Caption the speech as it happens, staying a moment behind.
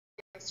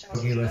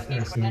Forgive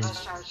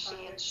us our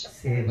sins.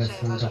 Save us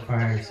from the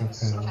fires of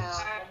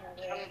hell.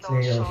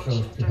 Lead all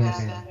souls to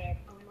heaven,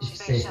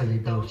 especially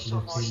those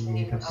most in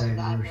need of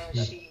thy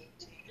mercy.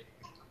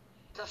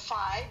 The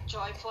five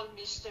joyful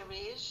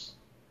mysteries.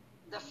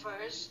 The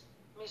first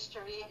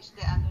mystery is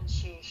the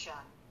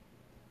Annunciation.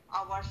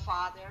 Our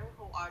Father,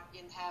 who art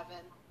in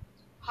heaven,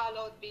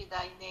 hallowed be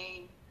thy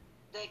name.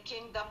 Thy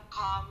kingdom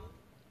come,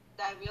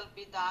 thy will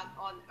be done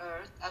on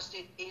earth as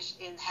it is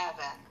in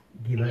heaven.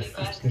 Give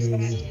us this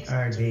day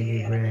our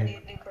daily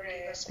bread,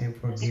 and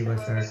forgive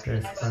us our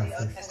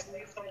trespasses, as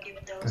we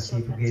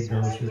forgive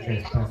those who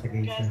trespass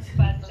against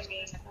us.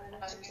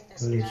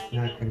 Lead us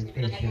not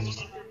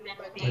temptation,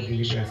 but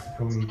deliver us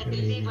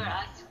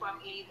from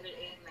evil.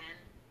 Amen.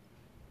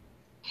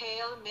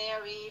 Hail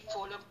Mary,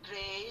 full of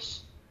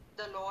grace,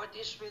 the Lord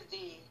is with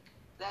thee.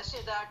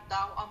 Blessed art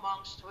thou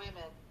amongst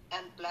women,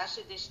 and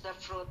blessed is the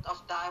fruit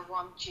of thy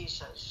womb,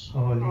 Jesus.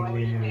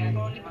 Holy Mary,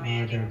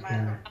 Mother of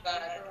God,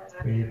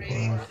 pray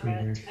for us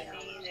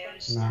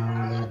sinners,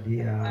 now and at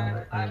the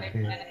hour of our death.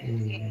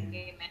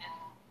 Amen.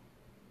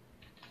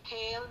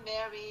 Hail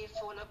Mary,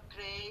 full of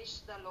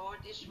grace, the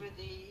Lord is with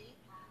thee.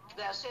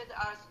 Blessed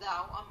art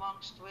thou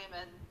amongst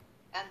women,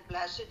 and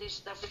blessed is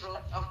the fruit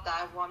of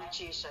thy womb,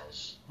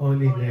 Jesus.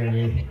 Holy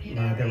Mary,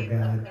 Mother of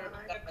God,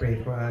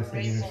 pray for us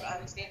sinners,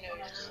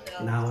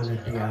 now and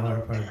at the hour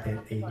of our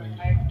death. Amen.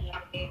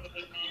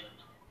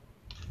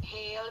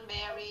 Hail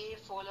Mary,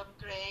 full of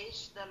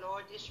grace, the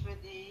Lord is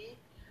with thee.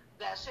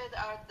 Blessed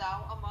art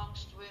thou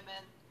amongst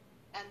women,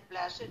 and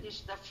blessed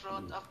is the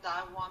fruit of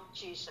thy womb,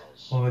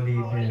 Jesus. Holy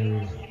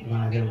Mary,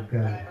 Mother of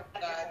God,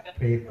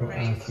 pray for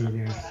us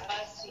sinners,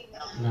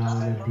 now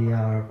and at the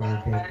hour of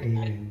our death.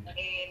 Amen.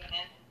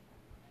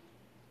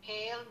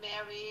 Hail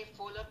Mary,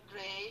 full of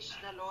grace,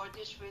 the Lord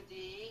is with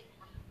thee.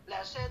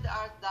 Blessed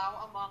art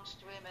thou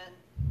amongst women,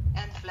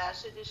 and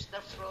blessed is the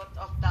fruit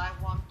of thy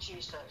womb,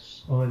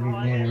 Jesus. Holy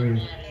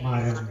Mary,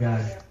 Mother of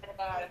God,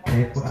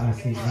 pray for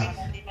us sinners,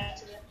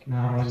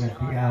 now and at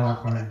the hour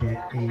of our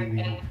death.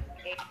 Amen.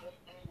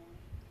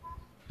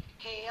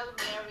 Hail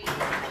Mary, full of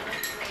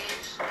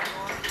grace, the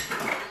Lord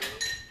is with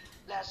thee.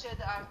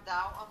 Blessed art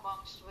thou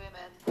amongst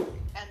women,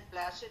 and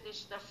blessed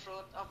is the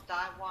fruit of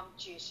thy womb,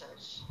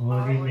 Jesus.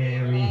 Holy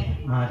Mary,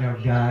 Mother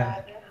of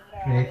God,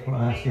 pray for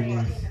us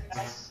sinners,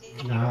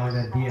 now and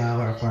at the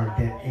hour of our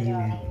death.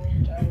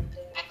 Amen.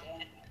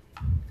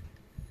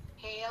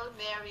 Hail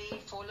Mary,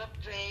 full of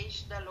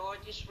grace, the Lord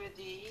is with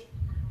thee.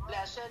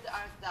 Blessed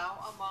art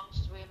thou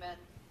amongst women,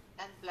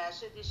 and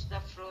blessed is the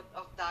fruit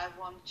of thy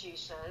womb,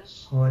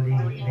 Jesus. Holy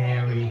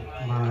Mary,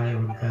 Mother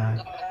of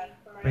God,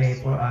 pray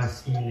for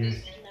us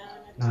sinners,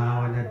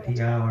 now and at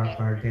the hour of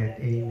our death.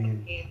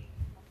 Amen.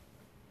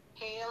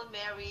 Hail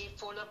Mary,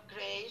 full of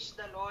grace,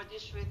 the Lord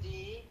is with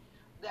thee.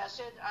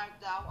 Blessed art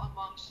thou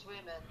amongst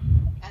women,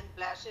 and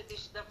blessed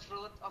is the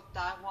fruit of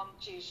thy womb,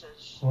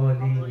 Jesus. Holy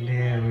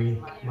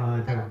Mary,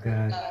 Mother of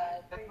God,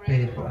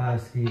 pray for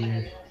us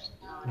sinners,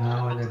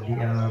 now and at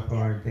the hour of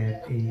our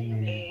death.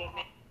 Amen.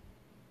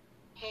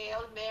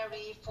 Hail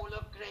Mary, full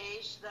of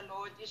grace, the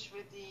Lord is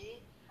with thee.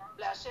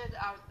 Blessed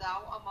art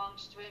thou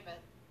amongst women,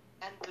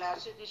 and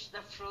blessed is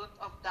the fruit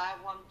of thy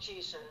womb,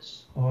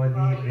 Jesus. Holy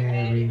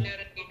Mary,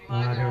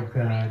 Mother of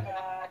God,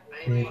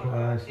 pray for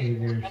us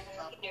sinners,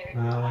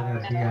 now and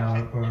at the hour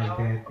of our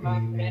death.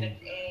 Amen.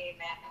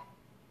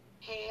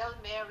 Hail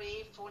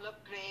Mary, full of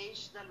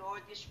grace, the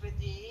Lord is with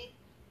thee.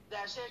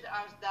 Blessed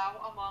art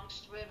thou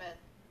amongst women,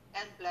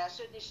 and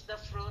blessed is the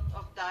fruit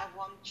of thy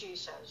womb,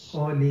 Jesus.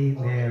 Holy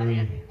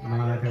Mary,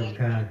 Mother of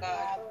God,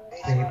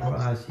 pray for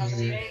us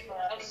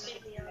sinners,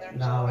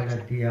 now and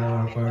at the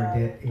hour of our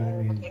death.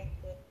 Amen.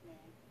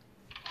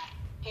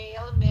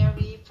 Hail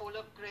Mary, full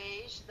of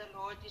grace, the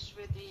Lord is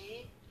with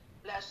thee.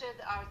 Blessed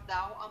art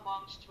thou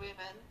amongst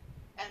women,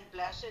 and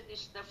blessed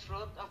is the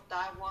fruit of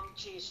thy womb,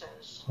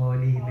 Jesus.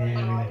 Holy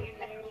Mary,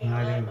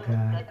 Mother of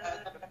God,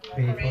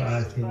 pray for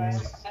us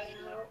sinners,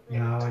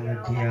 now and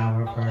at the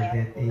hour of our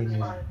death.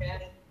 Amen.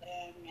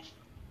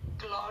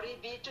 Glory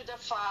be to the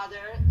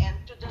Father, and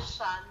to the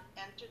Son,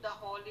 and to the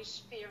Holy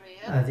Spirit.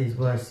 As it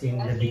was in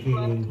the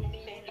beginning,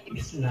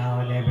 is now,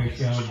 and ever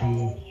shall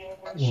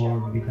be,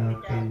 world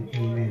without end.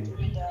 Amen.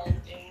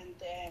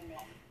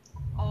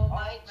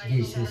 Almighty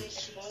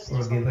Jesus,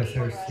 forgive us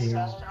our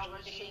sins,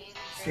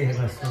 save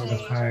us from the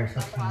fires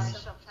of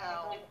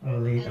hell,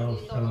 and lead all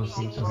souls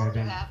into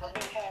heaven,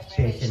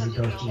 especially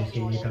those most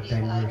in need of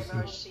thy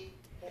mercy.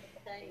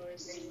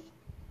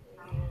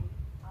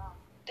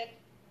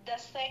 The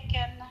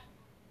second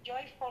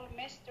joyful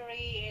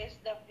mystery is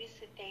the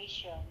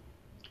Visitation.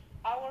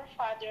 Our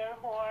Father,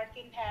 who art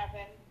in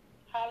heaven,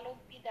 hallowed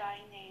be thy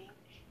name.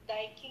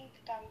 Thy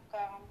kingdom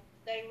come,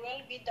 thy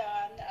will be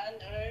done on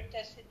earth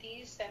as it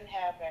is in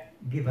heaven.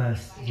 Give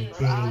us this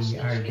day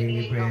our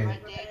daily bread,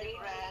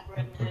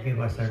 and forgive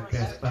us our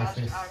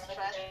trespasses,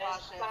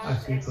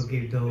 as we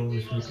forgive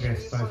those who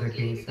trespass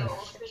against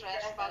us.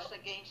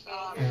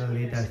 And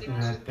lead us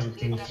not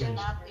temptation,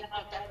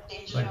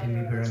 but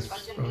deliver us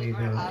from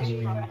evil.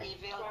 Amen.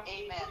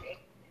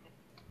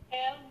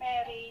 Hail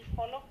Mary,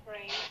 full of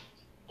grace,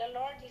 the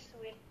Lord is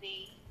with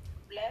thee.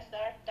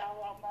 Blessed art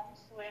thou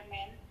amongst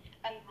women,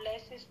 and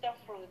blessed is the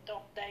fruit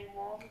of thy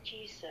womb,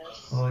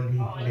 Jesus. Holy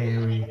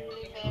Mary,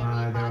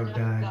 Mother of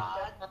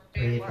God,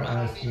 pray for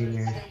us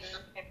sinners,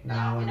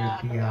 now and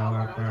at the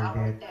hour of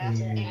our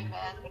death. Amen.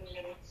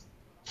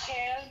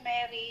 Hail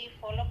Mary,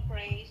 full of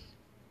grace,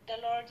 the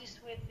Lord is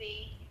with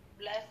thee.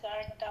 Blessed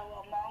art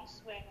thou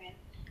amongst women,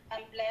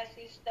 and blessed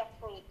is the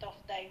fruit of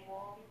thy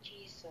womb,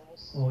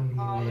 Jesus. Holy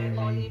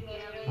Mary,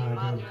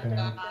 Mother of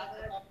God,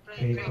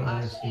 pray for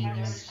us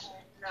sinners,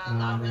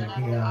 now and at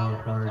the hour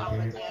of our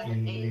death.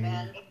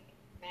 Amen.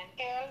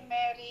 Hail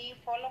Mary,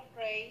 full of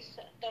grace,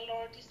 the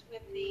Lord is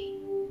with thee.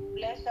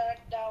 Blessed art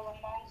thou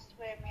amongst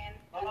women,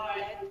 and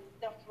blessed is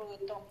the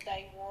fruit of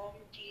thy womb,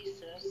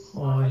 Jesus.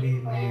 Holy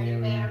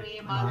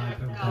Mary, Mother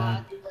of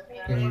God,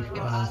 pray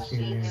for us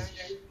sinners,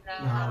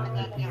 now and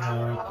at the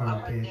hour of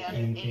our death.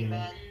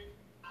 Amen.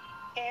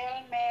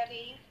 Hail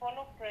Mary, full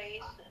of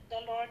grace,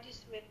 the Lord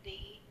is with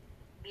thee.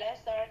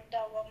 Blessed art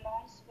thou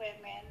amongst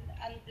women,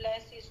 and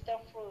blessed is the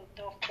fruit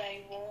of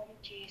thy womb,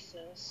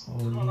 Jesus.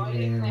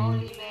 Holy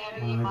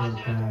Mary,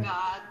 Mother of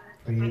God,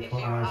 pray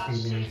for us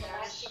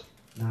sinners,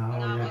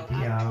 now and at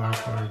the hour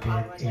of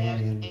our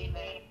death.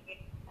 Amen.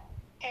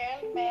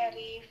 Hail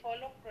Mary,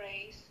 full of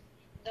grace,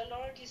 the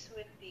Lord is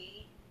with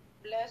thee.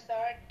 Blessed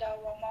art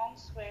thou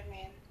amongst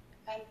women,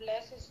 and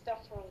blessed is the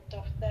fruit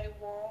of thy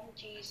womb,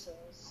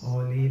 Jesus.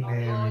 Holy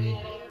Mary,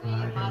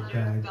 Mother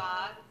of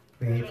God,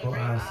 pray for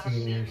us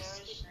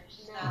sinners,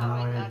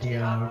 now and at the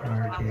hour of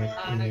our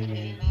death.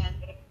 Amen.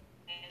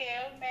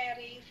 Hail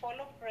Mary, full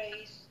of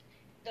grace,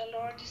 the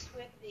Lord is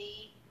with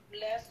thee.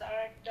 Blessed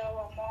art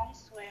thou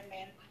amongst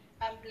women,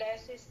 and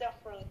blessed is the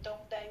fruit of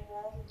thy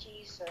womb,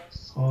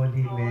 Jesus.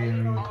 Holy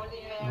Mary,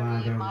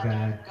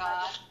 Mother of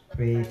God,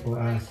 pray for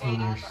us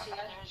sinners,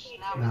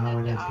 now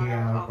and at the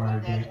hour of our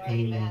death.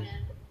 Amen.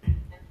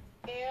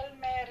 Hail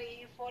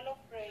Mary, full of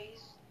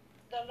grace,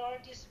 the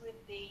Lord is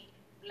with thee.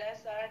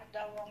 Blessed art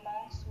thou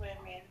amongst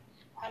women,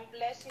 and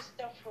blessed is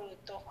the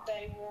fruit of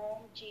thy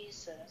womb,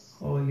 Jesus.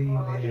 Holy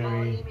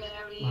Mary,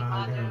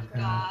 Mother of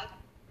God,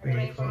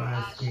 pray for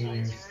us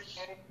sinners,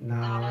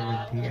 now and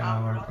at the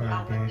hour of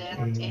our death.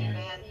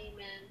 Amen.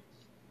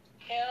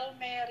 Hail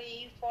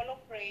Mary, full of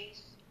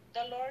grace,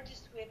 the Lord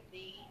is with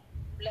thee.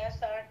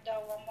 Blessed art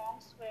thou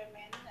amongst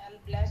women, and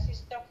blessed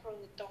is the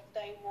fruit of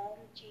thy womb,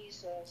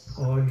 Jesus.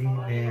 Holy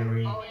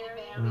Mary,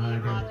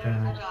 Mother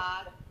of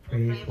God,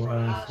 pray for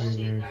us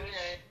sinners,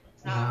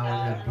 now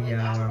and at the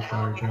hour of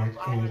our death.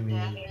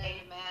 Amen.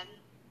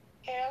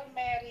 Hail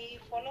Mary,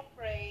 full of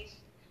grace,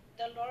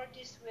 the Lord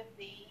is with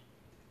thee.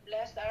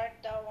 Blessed art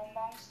thou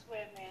amongst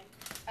women,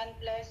 and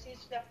blessed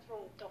is the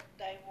fruit of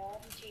thy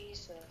womb,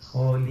 Jesus.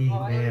 Holy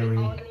Mary,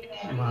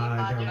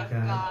 Mother of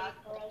God,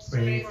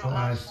 pray for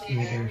us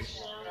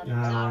sinners,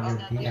 now and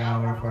at the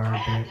hour of our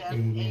death.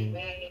 Amen.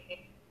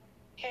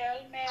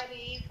 Hail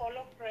Mary, full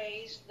of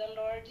grace, the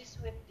Lord is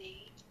with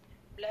thee.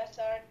 Blessed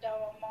art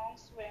thou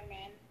amongst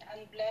women,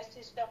 and blessed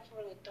is the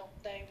fruit of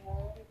thy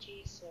womb,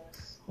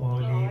 Jesus.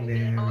 Holy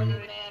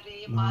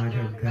Mary,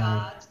 Mother of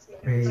God,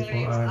 pray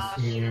for us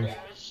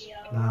sinners,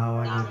 now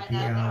and at the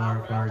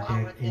hour of our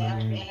death.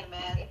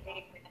 Amen.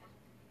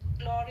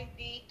 Glory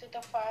be to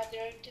the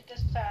Father, to the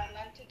Son,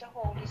 and to the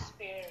Holy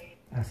Spirit.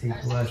 As it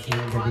was in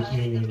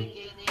the beginning,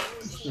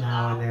 is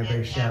now and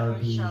ever shall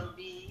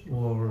be,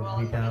 world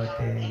without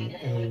end.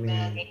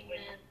 Amen.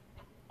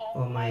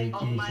 O my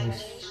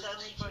Jesus,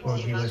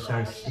 forgive us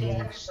our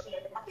sins,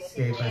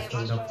 save us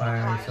from the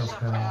fires of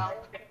hell,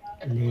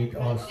 lead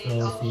all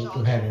souls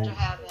into heaven,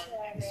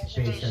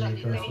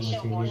 especially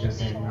those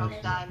most in need of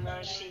thy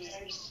mercy.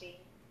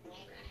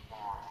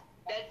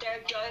 The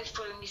third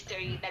joyful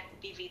mystery,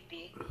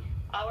 Nativity.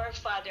 Our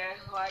Father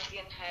who art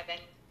in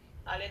heaven,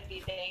 hallowed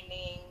be thy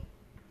name.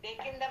 Thy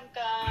kingdom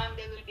come,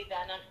 thy will be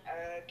done on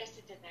earth as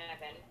it is in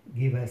heaven.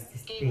 Give us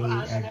this day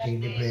our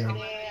daily bread,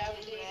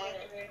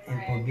 and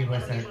forgive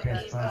us our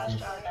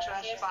trespasses,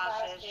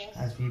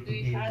 as we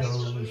forgive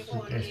those who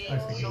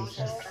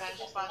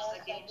trespass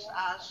against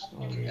us.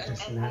 Only lead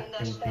us not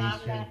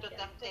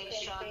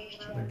temptation,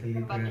 but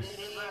deliver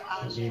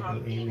us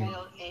from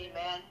evil.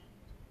 Amen.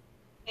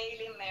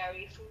 Hail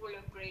Mary, full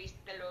of grace,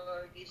 the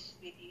Lord is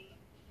with thee.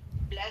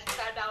 Blessed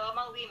art thou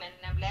among women,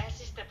 and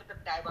blessed is the fruit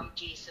of thy womb,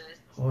 Jesus.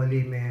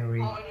 Holy Mary,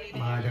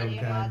 Mother of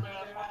God,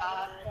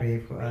 pray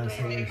for us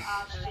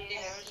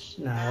sinners,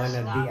 now and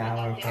at the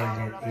hour of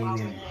our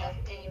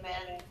death.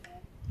 Amen.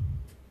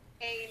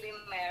 Hail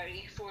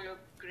Mary, full of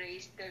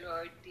grace, the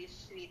Lord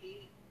is with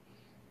thee.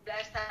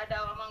 Blessed art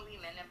thou among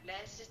women, and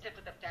blessed is the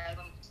fruit of thy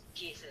womb,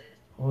 Jesus.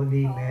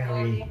 Holy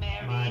Mary,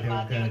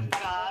 Mother of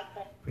God,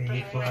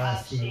 pray for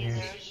us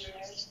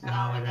sinners,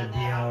 now and at the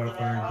hour of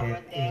our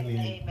death.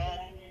 Amen.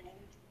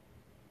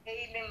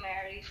 Hail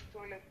Mary,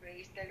 full of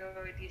grace, the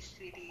Lord is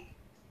with thee.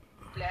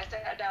 Blessed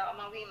art thou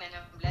among women,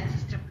 and blessed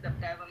is the fruit of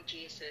thy womb,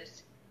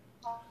 Jesus.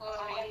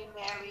 Holy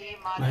Mary,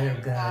 Mother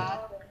of God,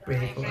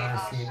 pray for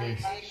us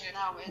sinners,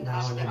 now and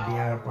at the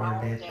hour of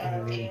our death.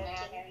 Amen.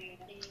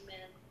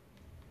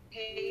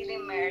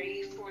 Hail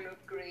Mary, full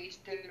of grace,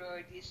 the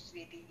Lord is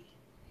with thee.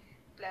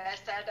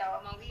 Blessed art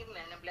thou among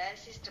women, and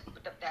blessed is the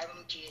fruit of thy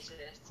womb,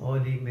 Jesus.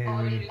 Holy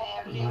Mary,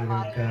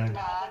 Mother of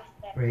God,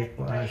 pray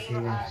for us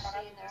sinners,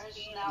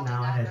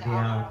 now and at the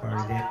hour of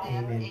our death.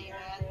 Amen.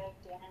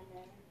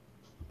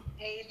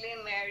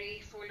 Hail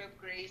Mary, full of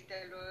grace,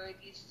 the Lord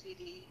is with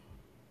thee.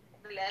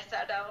 Blessed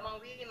art thou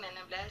among women,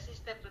 and blessed is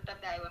the fruit of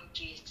thy womb,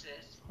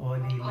 Jesus.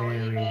 Holy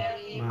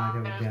Mary,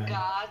 Mother of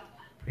God,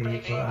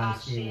 pray for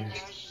us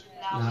sinners,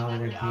 now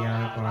and at the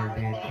hour of our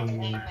death.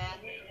 Amen.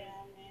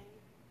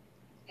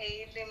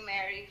 Hail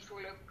Mary, full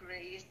of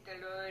grace,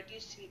 the Lord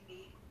is with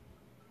thee.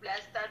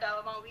 Blessed art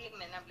thou among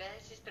women, and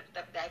blessed is the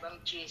fruit of thy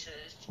womb,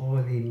 Jesus.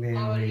 Holy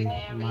Mary,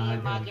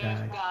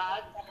 Mother of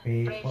God,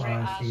 pray for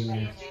us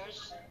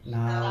sinners,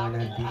 now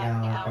and at the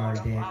hour of our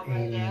death.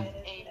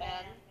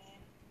 Amen.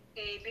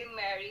 Hail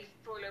Mary,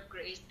 full of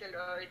grace, the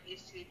Lord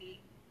is with thee.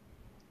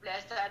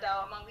 Blessed art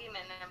thou among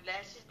women, and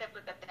blessed is the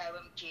fruit of thy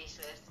womb,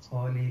 Jesus.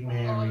 Holy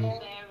Mary,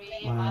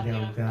 Mother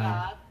of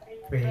God,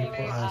 pray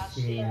for us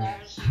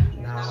sinners,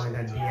 now and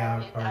at the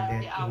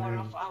hour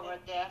of our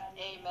death.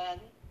 Amen.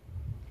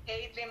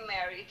 Hail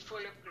Mary, full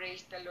of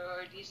grace, the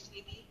Lord is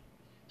with thee.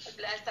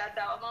 Blessed art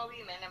thou among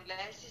women, and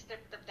blessed is the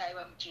fruit of thy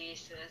womb,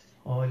 Jesus.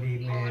 Holy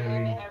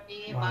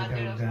Mary,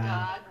 Mother of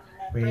God,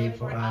 pray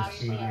for us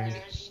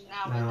sinners,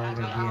 now and at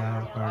the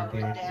hour of our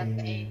death.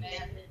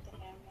 Amen.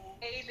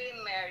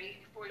 Hail Mary,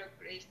 full of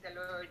grace, the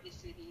Lord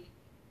is with thee.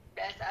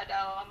 Blessed art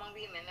thou among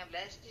women, and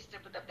blessed is the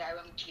fruit of thy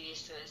womb,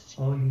 Jesus.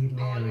 Holy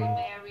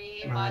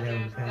Mary, Mother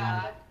of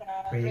God,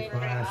 pray for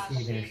us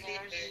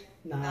sinners,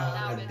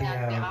 now and at the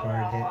hour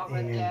of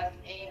our death.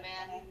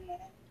 Amen.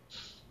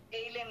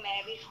 Hail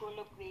Mary, full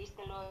of grace,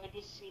 the Lord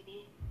is with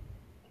thee.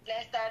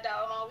 Blessed art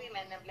thou among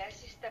women, and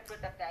blessed is the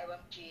fruit of thy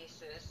womb,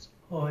 Jesus.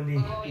 Holy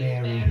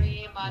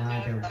Mary,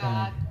 Mother of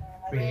God,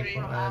 pray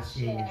for us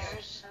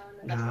sinners,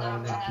 now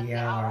and at the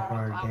hour of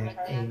our death.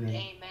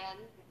 Amen.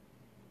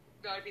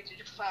 Glory be to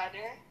the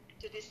Father,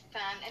 to the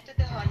Son, and to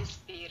the Holy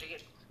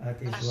Spirit. As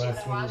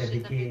it was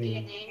in the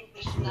beginning,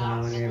 is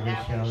now and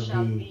ever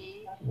shall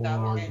be,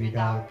 world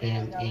without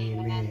end.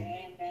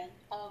 Amen.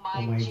 O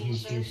my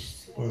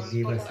Jesus,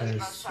 forgive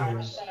us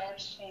our sins,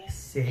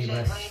 save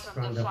us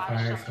from the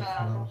fires of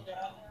hell,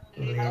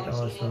 lead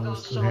all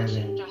souls to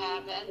heaven,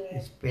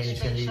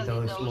 especially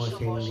those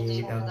most in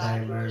need of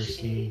thy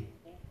mercy.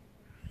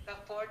 The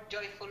fourth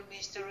joyful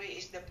mystery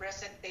is the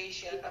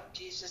presentation of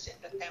Jesus in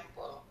the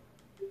temple.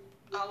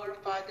 Our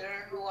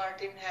Father, who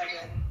art in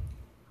heaven,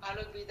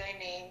 hallowed be thy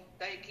name.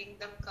 Thy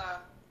kingdom come,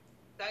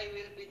 thy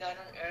will be done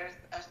on earth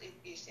as it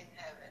is in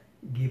heaven.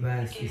 Give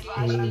us this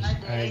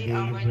day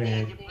our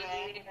daily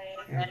bread,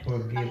 and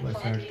forgive us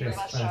our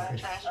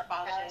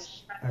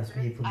trespasses, as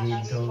we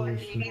forgive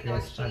those who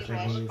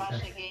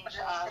trespass against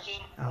us.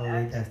 And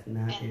lead us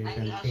not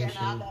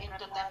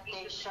into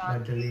temptation,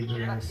 but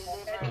deliver us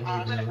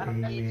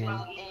from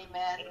evil.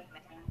 Amen.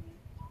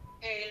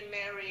 Hail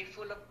Mary,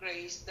 full of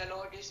grace, the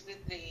Lord is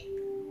with thee.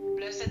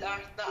 Blessed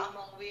art thou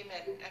among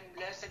women, and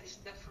blessed is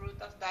the fruit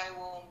of thy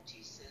womb,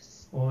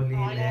 Jesus. Holy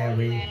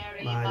Mary,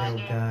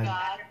 Mother of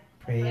God,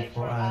 pray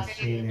for us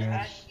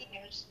sinners,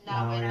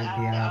 now and at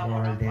the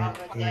hour of our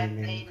death.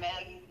 Amen.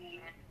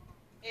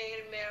 Hail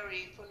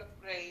Mary, full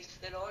of grace,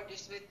 the Lord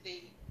is with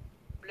thee.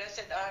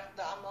 Blessed art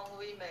thou among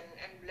women,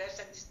 and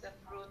blessed is the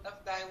fruit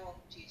of thy womb,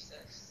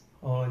 Jesus.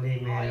 Holy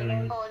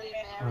Mary,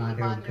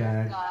 Mother of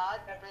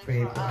God,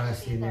 pray for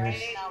us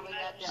sinners, now and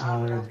at the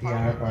hour of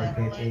our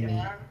death.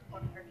 Amen.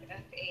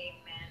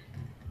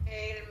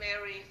 Hail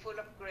Mary, full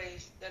of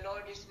grace, the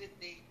Lord is with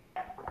thee.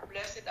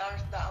 Blessed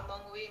art thou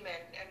among women,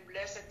 and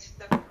blessed is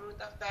the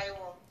fruit of thy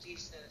womb,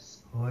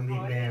 Jesus. Holy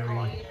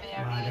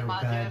Mary,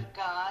 Mother of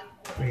God,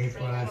 pray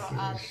for us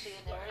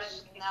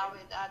sinners, now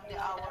and at the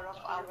hour of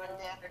our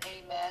death.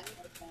 Amen.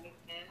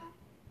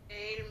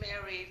 Hail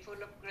Mary,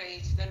 full of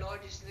grace, the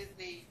Lord is with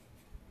thee.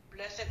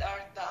 Blessed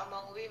art thou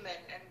among women,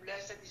 and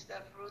blessed is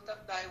the fruit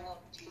of thy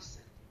womb, Jesus.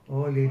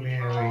 Holy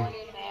Mary,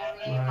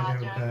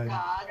 Mother of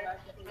God,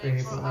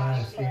 pray for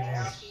us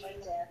sinners,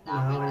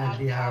 now and at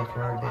the hour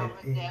of our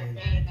death.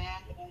 Amen.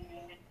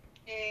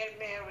 Hail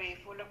Mary,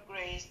 full of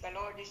grace, the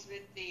Lord is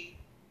with thee.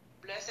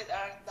 Blessed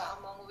art thou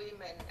among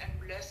women, and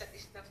blessed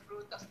is the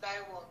fruit of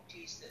thy womb,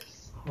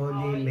 Jesus.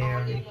 Holy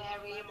Mary,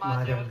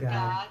 Mother of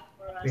God,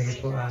 pray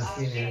for us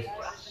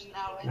sinners,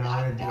 now and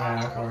at the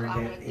hour of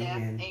our death.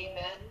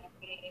 Amen.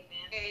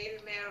 Hail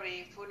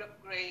Mary, full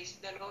of grace,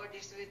 the Lord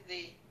is with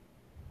thee.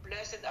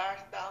 Blessed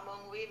art thou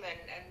among women,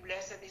 and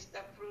blessed is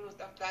the fruit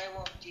of thy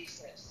womb,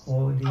 Jesus.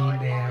 Holy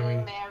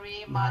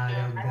Mary,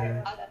 Mother of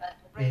God,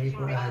 pray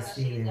for us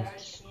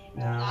sinners,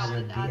 now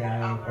and at the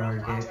hour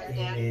of our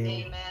death.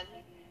 Amen.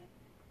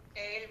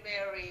 Hail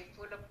Mary,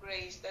 full of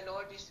grace, the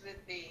Lord is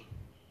with thee.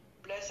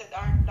 Blessed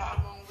art thou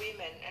among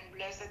women, and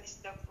blessed is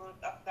the fruit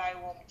of thy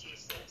womb,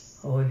 Jesus.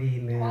 Holy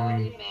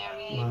Mary,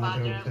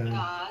 Mother of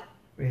God,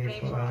 pray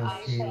for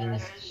us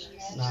sinners,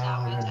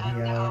 now and at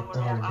the hour of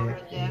our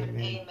death.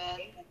 Amen.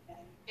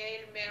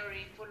 Hail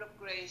Mary, full of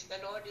grace, the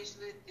Lord is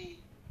with thee.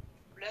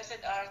 Blessed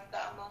Blessed art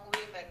thou among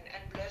women,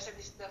 and blessed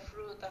is the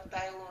fruit of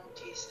thy womb,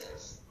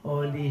 Jesus.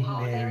 Holy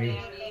Mary,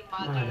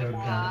 Mother of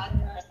God,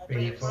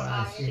 pray for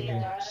us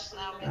sinners,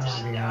 now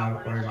and the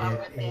hour of our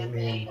death.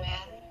 Amen.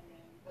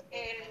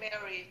 Hail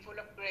Mary, full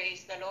of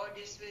grace, the Lord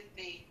is with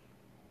thee.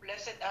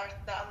 Blessed art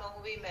thou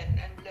among women,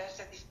 and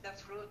blessed is the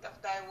fruit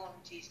of thy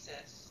womb,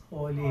 Jesus.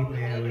 Holy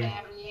Mary,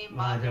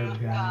 Mother of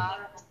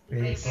God,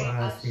 pray for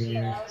us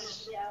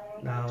sinners,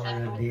 now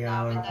and at the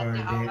hour of our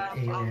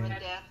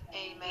death.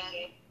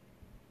 Amen.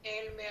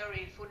 Hail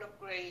Mary, full of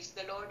grace,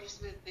 the Lord is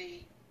with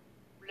thee.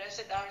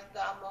 Blessed art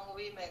thou among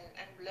women,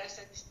 and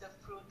blessed is the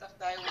fruit of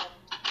thy womb,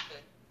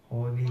 Jesus.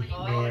 Holy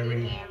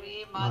Mary,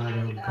 Mother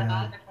of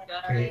God,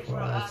 pray for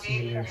us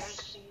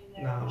sinners,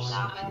 now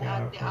and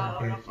at the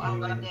hour of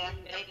our death.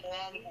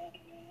 Amen.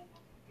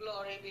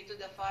 Glory be to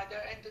the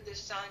Father, and to the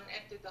Son,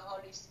 and to the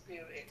Holy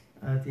Spirit.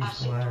 As it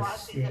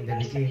was in the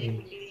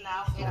beginning,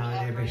 now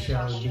and ever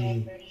shall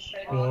be,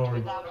 world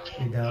without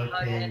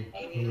end.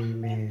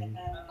 Amen.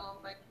 O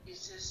my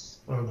Jesus,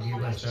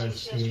 Forgive us our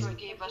sins,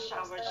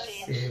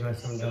 save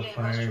us from the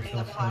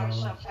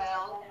fires of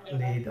hell,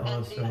 lead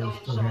all souls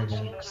to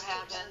heaven,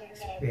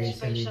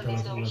 especially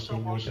those who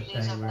most in need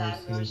of thy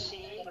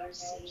mercy. The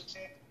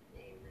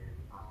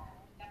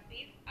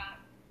fifth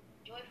act,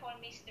 joyful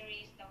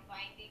mystery, is the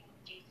finding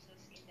of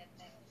Jesus in the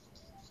temple.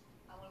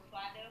 Our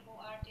Father who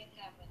art in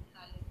heaven,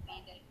 hallowed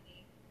be thy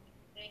name.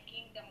 Thy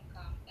kingdom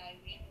come, thy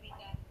will be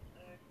done on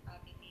earth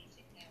as it is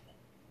in heaven.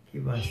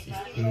 Give us this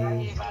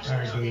day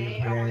our daily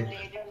bread,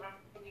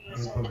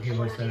 and forgive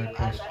us our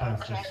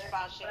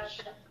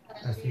trespasses,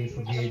 as we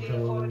forgive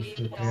those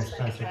who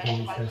trespass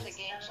against us.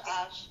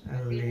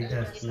 And lead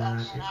us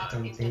not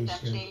into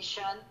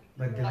temptation,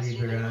 but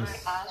deliver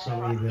us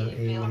from evil.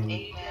 Amen.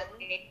 Hail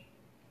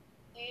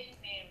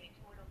Mary,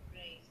 full of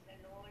grace, the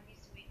Lord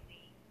is with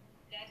thee.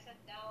 Blessed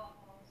thou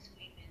amongst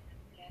women, and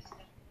blessed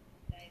the fruit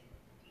of thy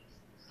womb,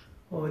 Jesus.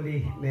 Holy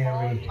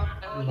Mary,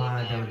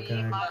 Mother of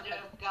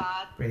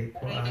God, pray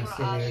for us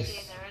sinners,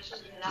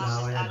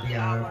 now and at the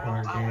hour of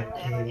our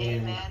death.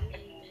 Amen.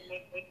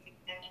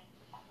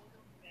 Full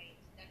of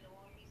grace, the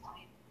Lord is with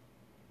thee.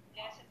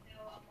 Blessed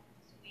thou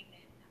amongst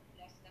women, and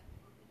blessed the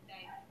fruit of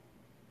thy womb.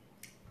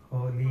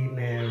 Holy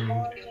Mary,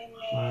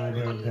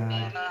 Mother of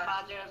God,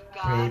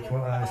 pray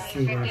for us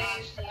sinners,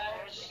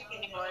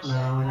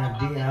 now and at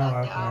the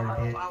hour of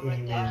our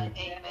death.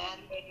 Amen.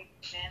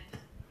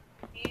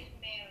 Hail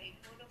Mary,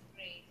 full of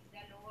grace,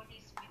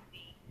 the Lord is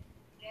with thee.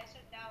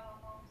 Blessed thou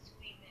amongst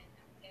women,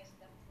 and blessed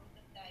the fruit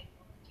of thy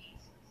womb,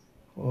 Jesus.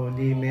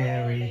 Holy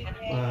Mary,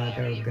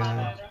 Mother of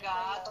God,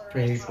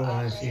 pray for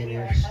us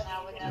sinners,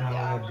 now and at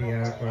the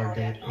hour of our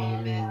death.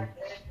 Amen.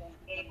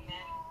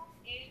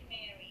 Hail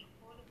Mary,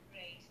 full of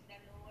grace, the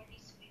Lord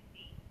is with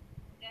thee.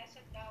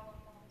 Blessed thou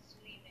amongst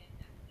women,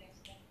 and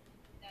blessed the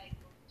fruit of thy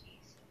womb,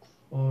 Jesus.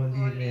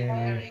 Holy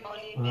Mary,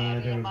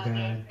 Mother of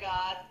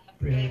God,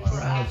 pray for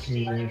us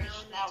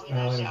sinners, now and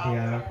at the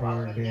hour of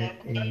our death.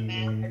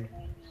 Amen.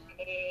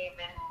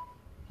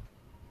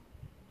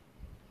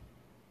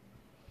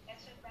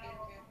 Blessed thou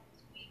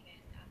amongst women,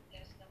 and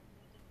blessed the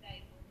fruit of thy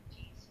womb,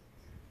 Jesus.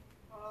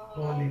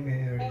 Holy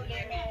Mary,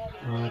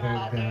 Mother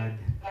of God,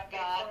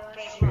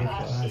 pray for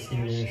us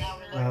sinners, now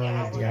and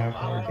at the hour of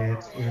our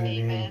death.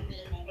 Amen.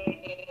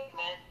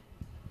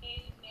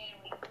 Hail Mary,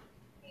 full of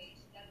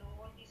grace, the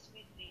Lord is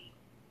with thee.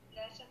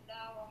 Blessed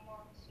thou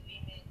amongst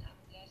women, and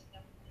blessed the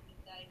fruit of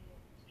thy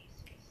womb,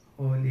 Jesus.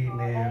 Holy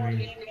Mary,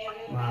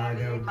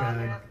 Mother of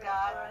God,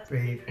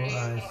 pray for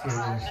us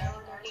sinners,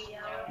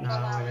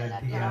 now and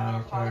at the hour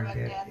of our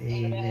death.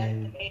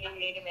 Amen. Hail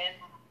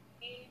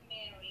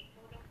Mary,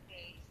 full of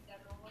grace, the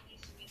Lord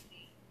is with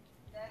thee.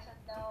 Blessed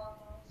thou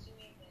amongst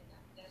women,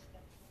 and blessed the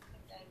fruit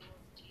of thy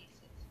womb,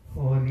 Jesus.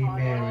 Holy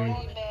Mary,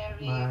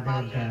 Mother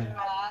of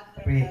God,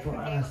 pray for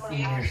us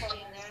sinners,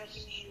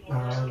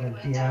 now and at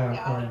the hour of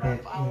our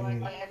death.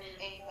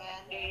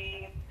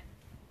 Amen.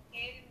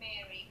 Hail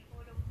Mary,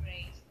 full of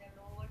grace, the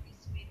Lord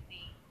is with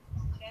thee.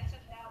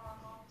 Blessed thou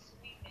amongst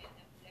women,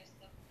 and blessed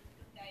the fruit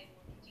of thy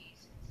womb,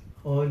 Jesus.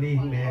 Holy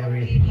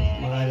Mary,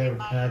 Mother of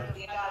God,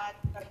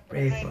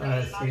 pray for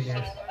us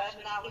sinners,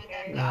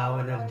 now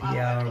and at the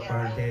hour of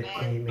our death.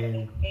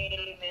 Amen.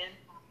 Hail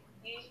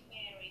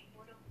Mary,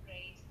 full of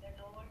grace, the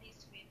Lord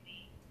is with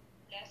thee.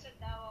 Blessed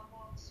thou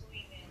amongst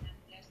women, and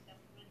blessed the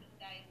fruit of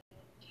thy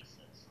womb,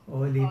 Jesus.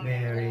 Holy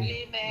Mary,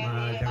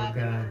 Mother of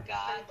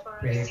God,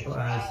 pray for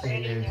us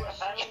sinners,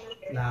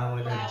 now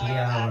and at the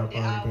hour of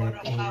our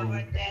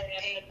death.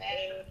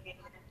 Amen.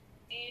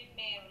 Hail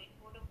Mary,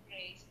 full of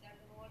grace, the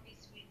Lord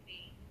is with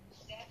thee.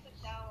 Blessed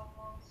thou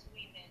amongst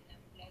women, and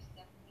blessed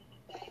the fruit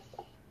of thy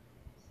womb.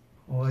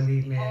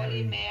 Holy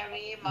Mary,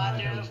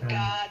 Mother of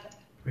God,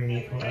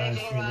 pray for us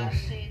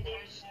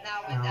sinners,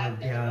 now and at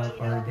the hour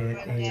of our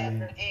death.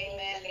 Amen.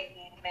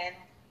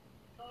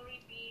 Glory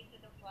be to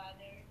the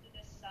Father, to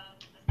the Son,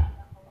 and to the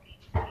Holy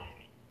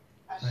Spirit.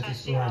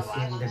 As it was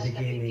in the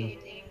beginning,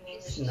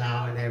 is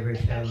now and ever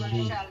shall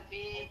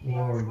be,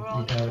 world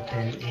without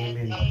end.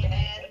 Amen.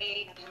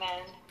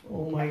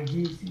 Oh my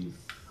Jesus.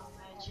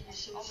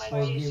 O my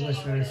Forgive Jesus, us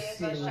our forgive us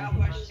sin.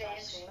 our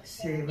sins.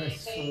 Save us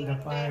from the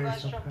Save fires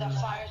us of from the hell.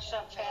 fires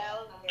of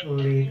hell.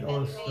 Lead all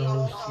And lead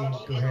all souls souls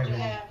into into heaven,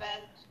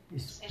 heaven,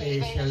 especially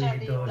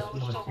especially those those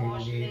most who in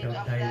most need need of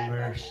of thy thy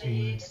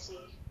mercy. mercy.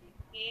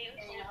 Hail,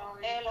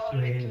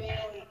 Holy Queen, Queen,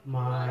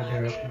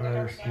 Mother of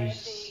Mother of Mercy,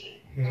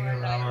 Mercy,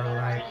 hail our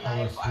life, our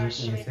life, our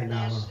sweetness, and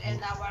our sweetness,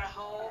 and hope. our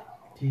hope.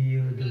 To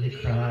you do we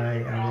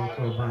cry, our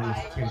poor Cry,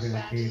 banished children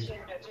of banished Eve.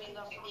 children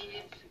of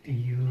Eve. To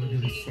you do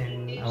we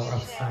send our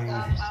Send sighs,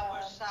 up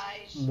our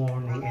sighs,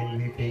 mourning and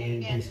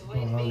weeping in and this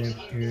weeping valley of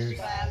in this tears.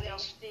 valley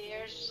of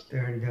tears.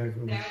 Turn thou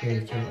most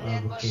gracious Then,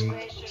 most advocate,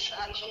 gracious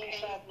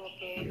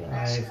Advocate, your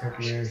eyes of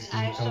mercy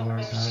eyes of toward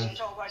mercy us,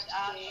 toward us,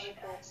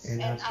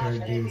 and and after after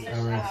this this our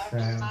our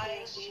exile,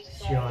 trials,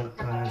 show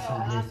unto us show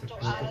the blessed unto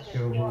fruit of us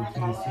your womb, the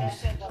Jesus.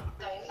 blessed fruit of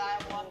thy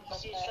womb,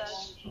 Jesus.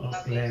 O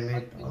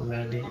clement, O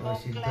loving, O O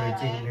sweet Virgin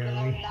clement, O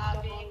Mary,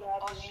 loving, O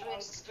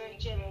sweet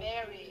Virgin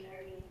Mary,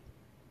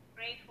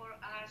 Pray for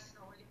us,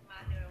 Holy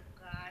Mother of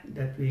God,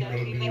 that we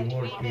may be that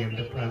we worthy may of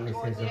the be promises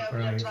worthy of of the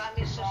Christ.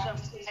 promises of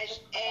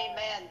Christ.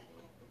 Amen.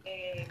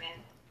 Amen.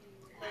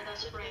 let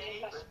us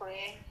pray.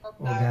 O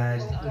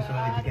God, whose only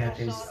God,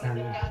 begotten whose only Son,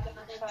 begotten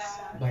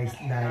Son, by his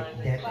life,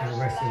 death, by and his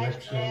life,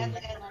 resurrection,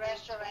 death, and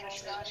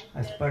resurrection,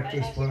 has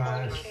purchased for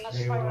us has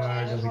the reward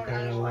purchased of for us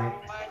eternal the life,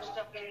 rewards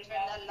of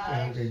eternal life,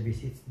 granted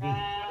beseech thee,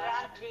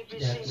 grant we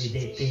that beseech thee,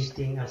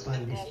 meditating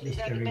upon these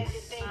that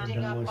mysteries of the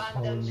meditating most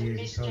upon the holy rosary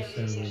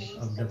mysteries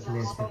of the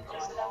Blessed of the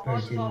most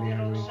Virgin holy Mary,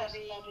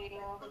 rosary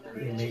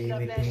we of may the imitate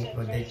Blessed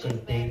what they Virgin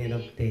contain and Mary,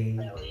 obtain.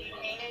 may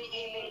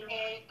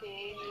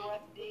imitate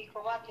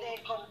what they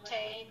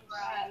contain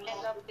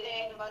and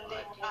obtain what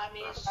they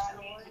promise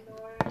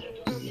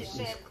through the Jesus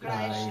same Christ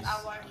Christ.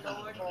 our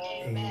Lord.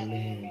 Amen.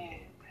 Amen.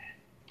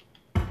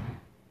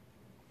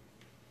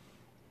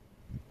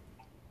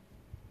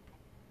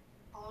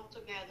 All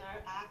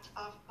together, act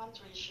of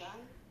contrition.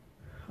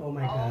 Oh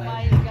my Oh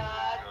my God,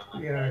 God,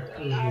 we are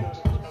we are truly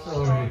truly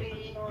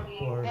sorry sorry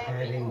for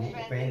having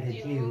offended offended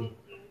you you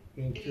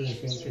in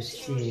choosing to in choosing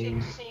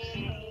sin,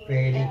 sin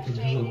failing and to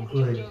do failing to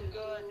good. do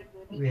good.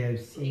 We have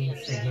sinned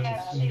We have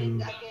against sinned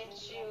you.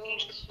 against you,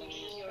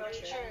 your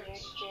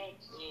church.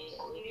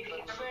 We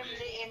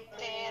firmly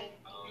intend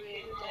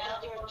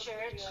with your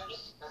church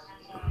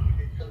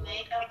To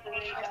make up for to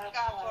make up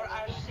for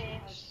our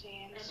sins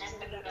and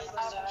to give as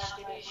us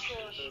we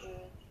should.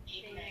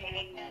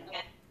 Amen.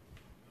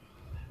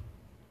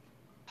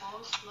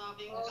 Most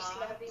loving God,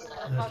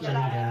 Most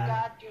loving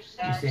God, you you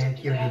sent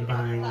your your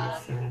divine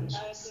Son,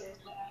 Son,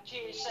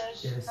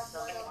 Jesus, just to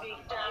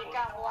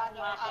become one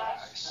of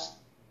us,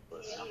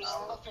 He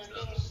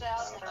offered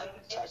Himself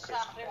in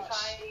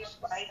sacrifice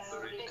to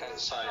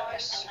reconcile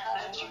us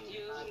with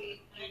you,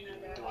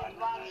 with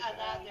one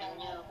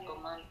another.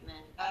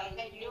 A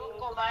new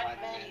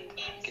commandment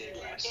gave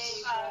us,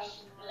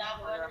 love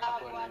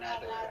one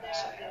another as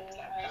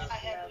I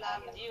have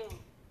loved you.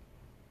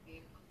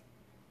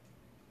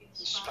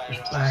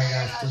 inspire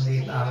us to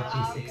live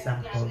out this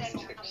example This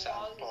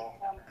example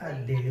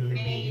at daily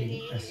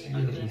living as you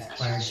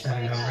inspired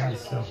San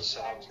Lorenzo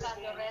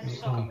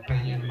and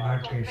companion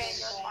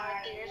martyrs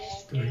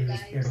martyrs to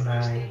risk their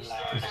lives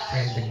to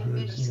spread the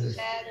good news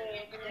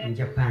in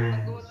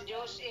Japan good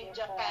news in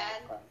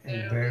Japan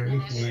and bear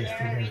witness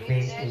to their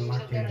faith in to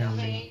their martyrdom.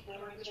 faith in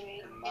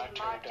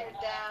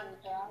martyrdom,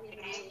 in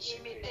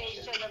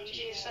imitation of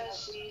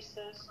Jesus,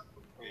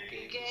 who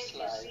gave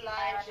his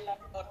life that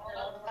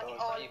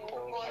all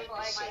people might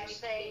be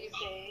saved.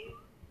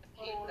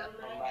 He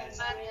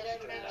much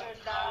greater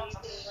love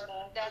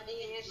than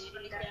his,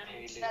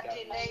 that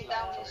he laid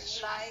down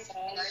his life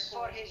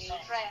for his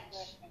friends.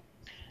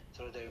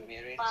 Through their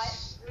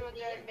merits, Through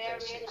their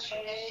merits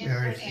and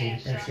Marriage intercession,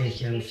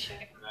 intercessions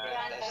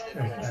grant as a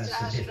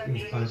us the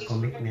baptismal grace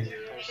commitment to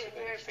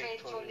persevere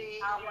faithfully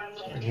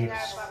for in our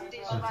its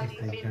baptismal consistent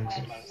commitment.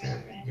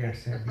 their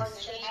service.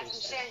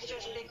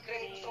 Conscientiously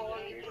grateful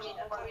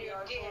for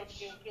your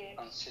gifts,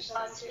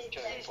 consistently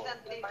faithful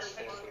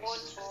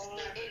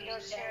in your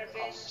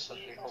service,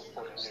 constantly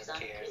hopeful in their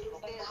care,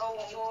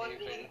 hopeful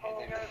even in in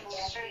your their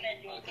midst.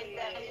 in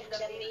the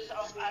midst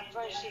of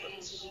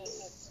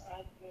adversities.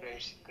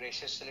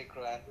 Graciously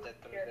grant that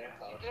through their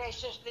help,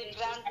 Graciously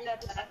grant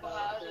that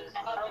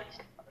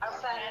our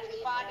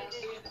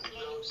families be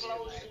close,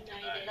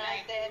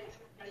 united,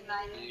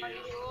 you,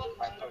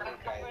 the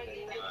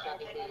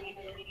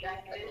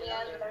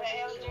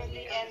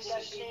elderly and the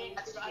sick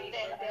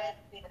attended,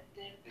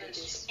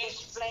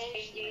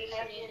 displaced,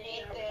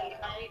 alienated,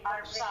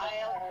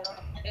 exiled,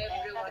 that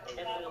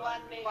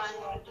everyone may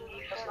live to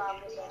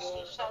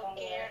social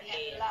care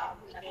and love.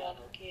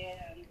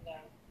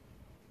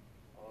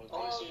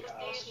 All this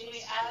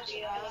we ask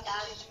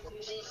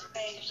this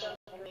grace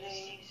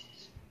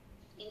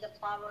in the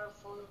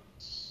powerful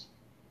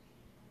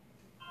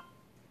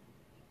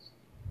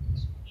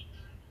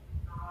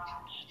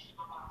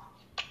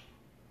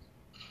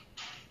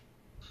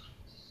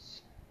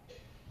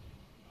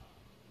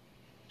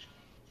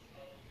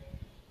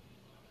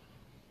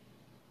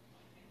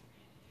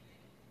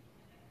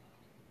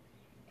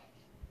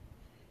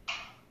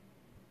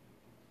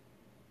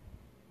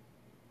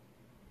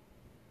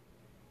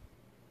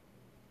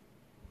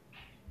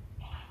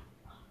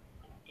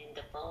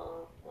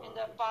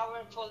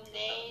powerful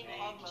name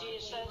of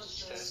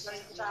Jesus,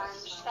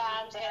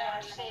 stand and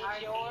our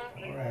Savior,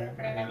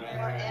 forever and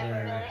forever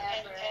ever.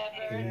 and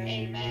ever.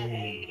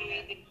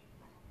 Amen.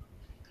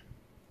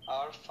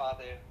 Our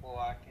Father who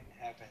art in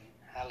heaven,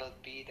 hallowed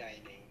be thy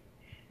name.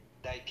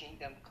 Thy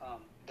kingdom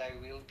come, thy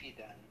will be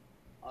done,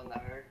 on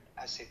earth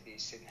as it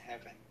is in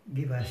heaven.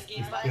 Give us Give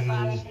this us day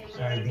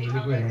our daily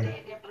bread,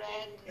 daily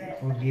bread, and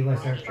forgive us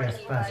our forgive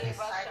trespasses, us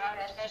our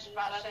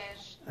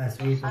trespasses, as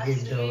we forgive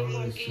as we those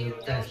who forgive those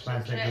who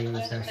trespass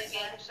against trespass us.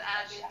 against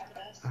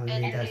us. And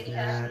And lead us lead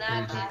us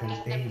not not into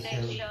into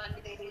temptation,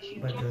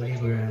 temptation, but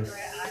deliver us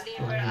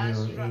from deliver us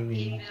evil. from Amen.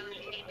 evil.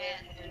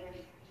 Amen.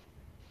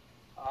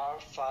 Our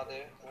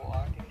Father who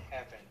art in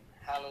heaven,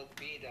 hallowed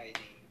be thy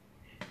name.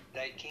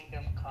 Thy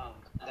kingdom come,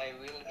 thy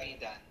will be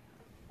done,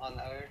 on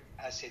earth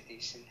as it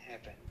is in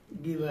heaven.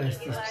 Give us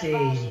this day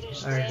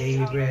our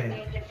daily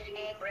bread,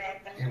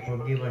 and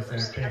forgive us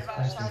our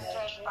trespasses,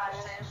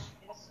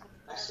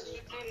 As we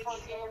forgive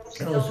those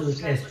who those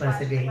who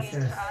trespass against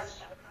against us.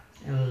 us,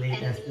 And lead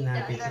and us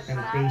not lead into us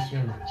not temptation,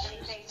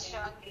 into temptation,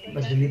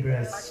 but deliver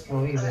but us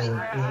from deliver evil.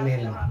 us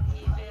Amen. from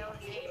evil.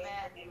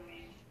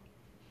 Amen.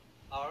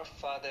 Our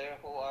Father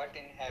who art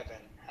in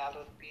heaven,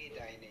 hallowed be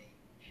thy name.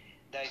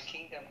 Thy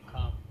kingdom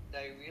come,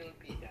 thy will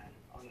be done,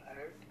 on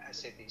earth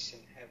as it is in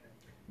heaven.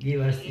 Give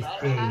us this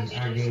day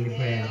our daily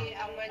bread,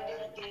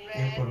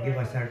 and forgive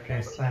us our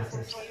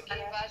trespasses, Forgive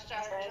us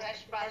our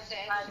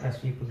trespasses,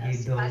 as we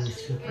forgive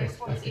those who we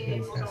trespass forgive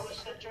against us. those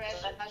who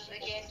trespass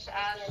against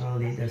us. And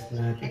lead us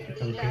not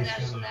into Lead us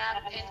temptation,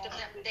 not into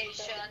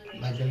temptation,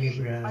 but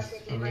deliver us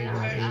but from deliver evil.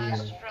 us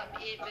Amen.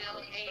 from evil.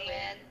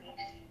 Amen.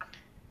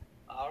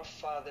 Our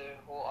Father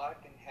who art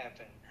in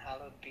heaven,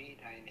 hallowed be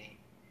thy name.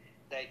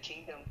 Thy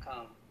kingdom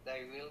come,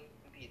 thy will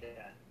be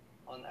done,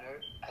 on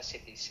earth as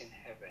it is in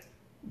heaven.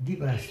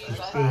 Give us this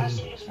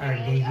day our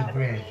daily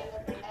bread,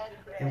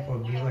 and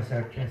forgive us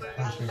our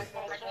trespasses,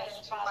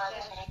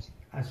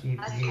 as we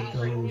forgive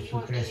those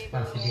who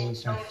trespass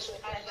against us.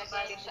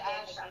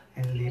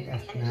 And lead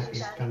us not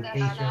into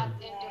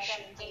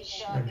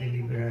temptation, but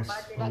deliver us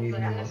from evil.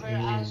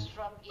 Amen.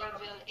 From evil.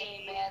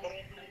 Amen.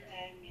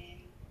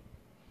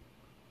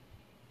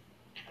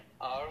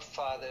 Our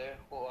Father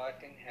who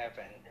art in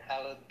heaven,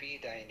 hallowed be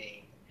thy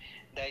name.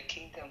 Thy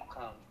kingdom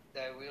come,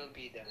 thy will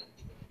be done,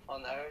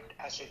 on earth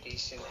as it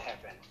is in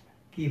heaven.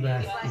 Give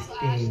us this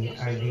day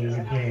our daily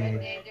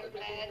bread,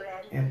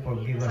 and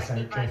forgive us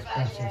our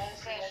trespasses,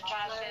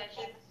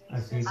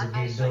 as we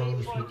forgive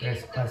those who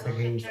trespass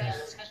against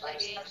us.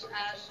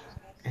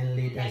 And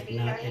lead us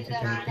not into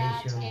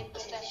temptation,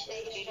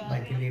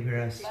 but deliver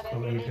us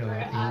from evil.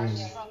 Amen. Amen.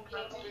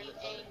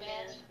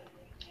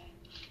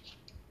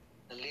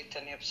 The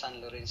Litany of San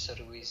Lorenzo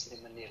Ruiz de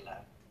Manila.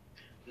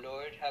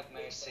 Lord, have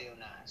mercy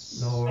on us.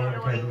 Lord,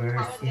 have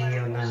mercy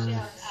on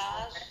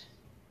us.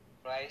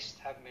 Christ,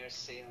 have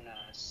mercy on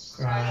us.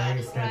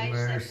 Christ, have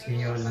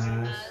mercy on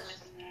us.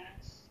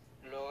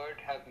 Lord,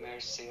 have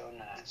mercy on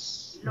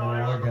us.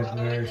 Lord, have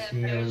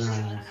mercy on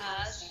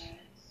us.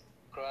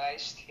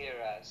 Christ, hear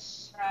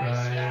us.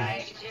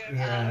 Christ,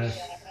 hear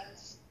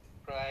us.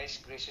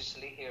 Christ,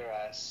 graciously hear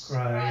us.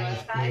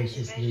 Christ,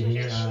 graciously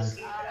hear us.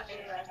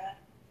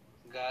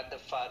 God, the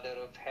Father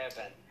of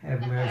heaven.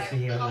 Have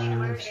mercy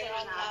on us.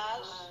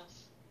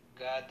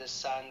 God, the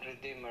Son,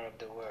 Redeemer of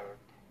the world.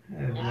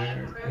 Have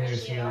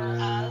mercy on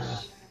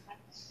us.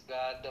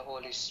 God, the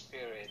Holy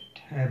Spirit.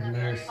 Have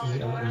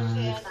mercy on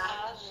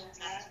us.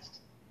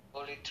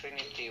 Holy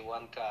Trinity,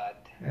 one God.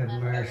 Have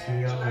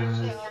mercy on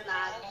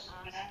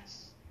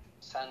us.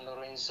 San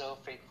Lorenzo,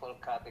 faithful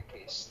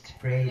catechist.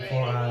 Pray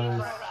for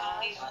us.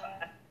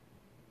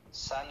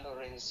 San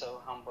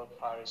Lorenzo, humble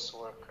parish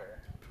worker.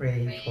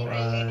 Pray for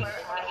us.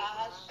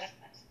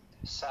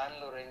 San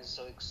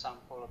Lorenzo,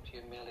 example of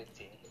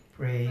humility.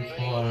 Pray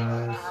for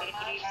us.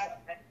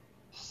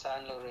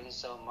 San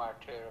Lorenzo,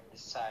 martyr of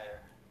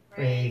desire.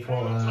 Pray for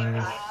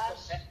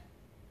us.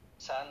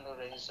 San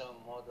Lorenzo,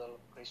 model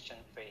of Christian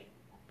faith.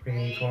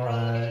 Pray for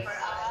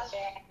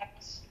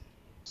us.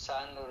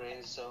 San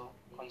Lorenzo,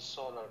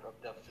 consoler of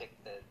the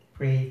afflicted.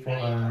 Pray for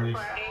us.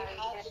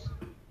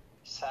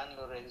 San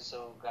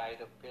Lorenzo,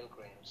 guide of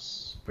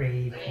pilgrims.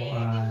 Pray for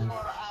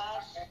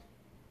us.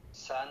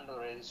 San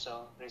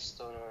Lorenzo,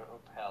 restorer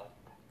of health.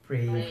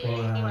 Pray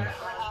for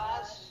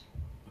us.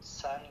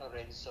 San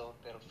Lorenzo,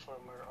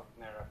 performer of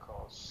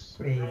miracles.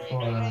 Pray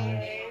for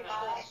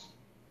us.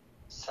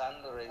 San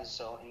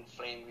Lorenzo,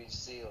 inflamed with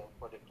zeal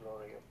for the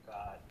glory of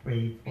God.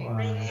 Pray for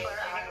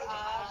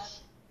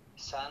us.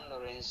 San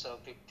Lorenzo,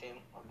 victim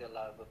of the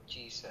love of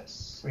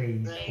Jesus.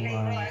 Pray for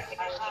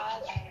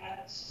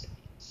us.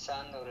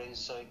 San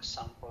Lorenzo,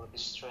 example of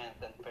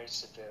strength and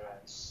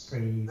perseverance.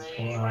 Pray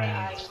for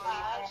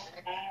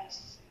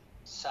us.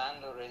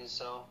 San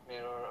Lorenzo,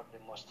 mirror of the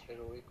most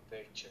heroic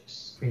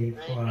virtues. Pray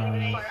for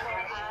us.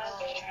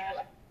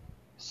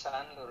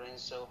 San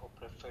Lorenzo, who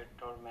preferred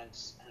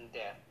torments and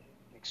death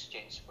in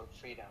exchange for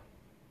freedom.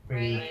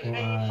 Pray for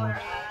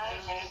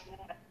us.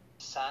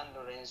 San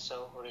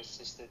Lorenzo, who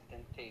resisted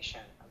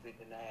temptation of the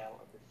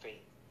denial of the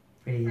faith.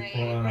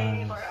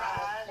 Pray for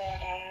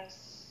us.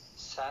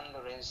 San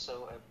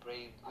Lorenzo, a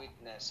brave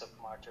witness of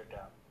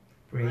martyrdom.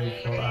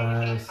 Pray for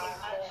us.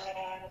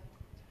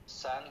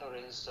 San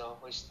Lorenzo,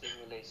 who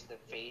stimulates the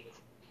faith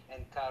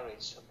and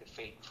courage of the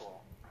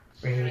faithful.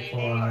 Pray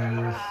for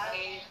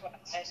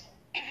us.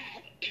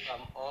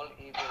 From all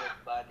evil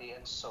of body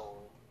and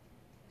soul.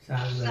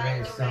 San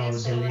Lorenzo,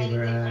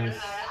 deliver us.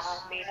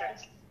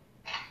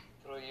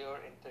 Through your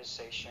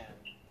intercession.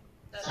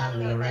 San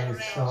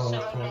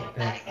Lorenzo,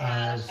 protect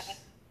us.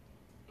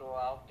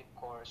 Throughout the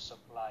course of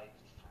life.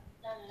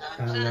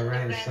 San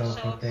Lorenzo,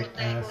 protect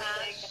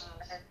us.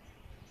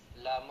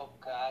 Lamb of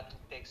God,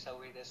 who takes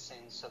away the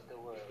sins of the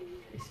world.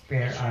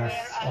 Spare us,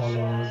 O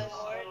Lord.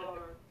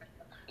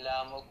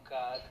 Lamb of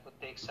God, who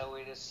takes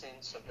away the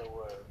sins of the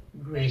world.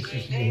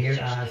 Graciously hear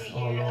us, O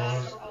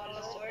Lord.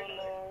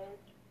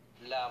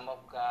 Lamb of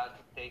God,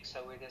 who takes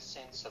away the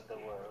sins of the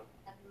world.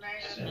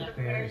 Have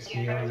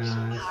mercy on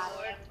us.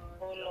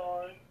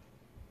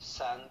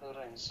 San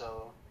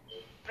Lorenzo,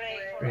 Pray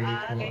Pray for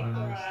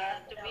for us.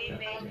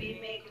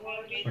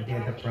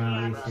 Forget the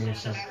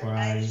promises of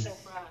Christ.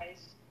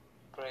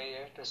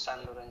 prayer to San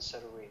Lorenzo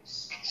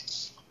Ruiz.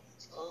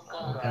 O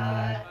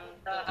God,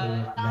 to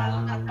look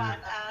down your crown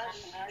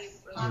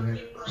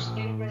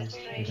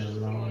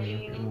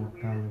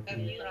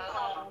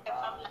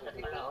with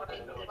the glory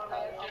of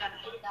immortality.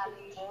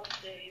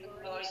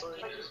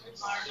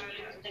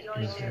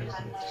 Preserve us,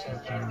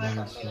 San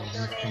Lorenzo,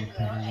 his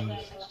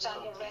companions. San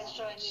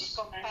Lorenzo and his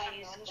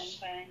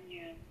companions,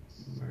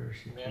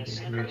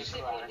 Mercifully Mercifully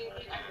grant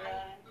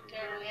grant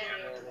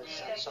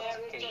the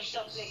merited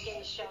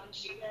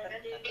supplications,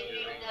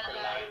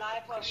 the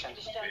life of Christian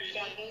faith,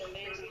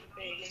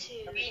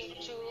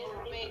 into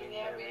may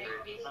Mary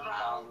be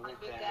crowned with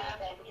them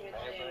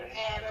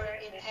ever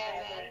in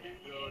heaven,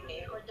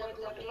 for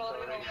the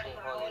glory of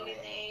her holy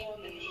name.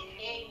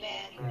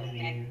 Amen.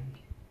 Amen.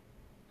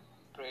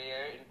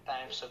 prayer in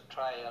times of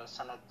trials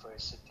and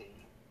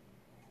adversity.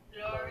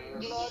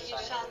 Glorious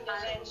San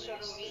Lorenzo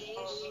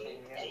Ruiz,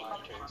 and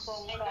martyrs,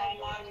 and your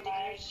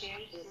martyrs, you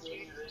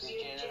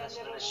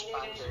generously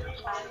responded.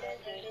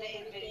 the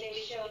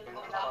invitation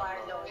of our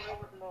Lord.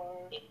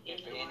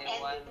 If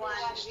anyone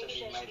wishes to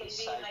be my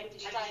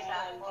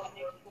disciple,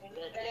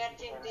 Let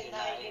him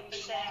deny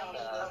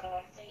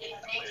himself, take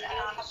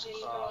up his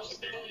cross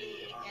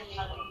daily, and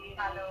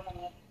follow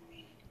me.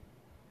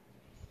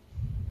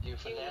 you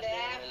for You them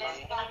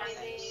left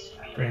families,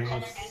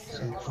 Friends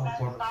and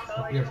comfort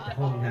of your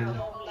homeland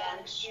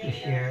to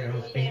share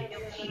your faith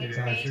in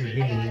God's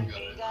redeeming.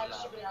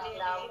 God's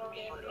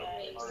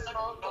redeeming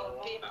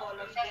of people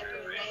of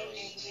every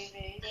race,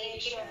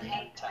 nation,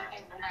 and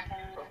time. and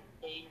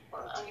for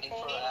us the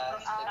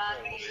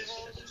grace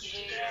to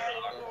share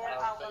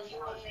our faith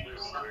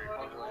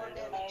onward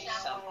and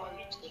example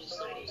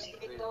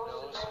with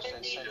those who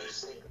sincerely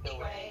seek the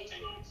way.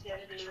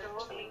 The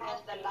truth and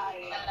the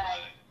life.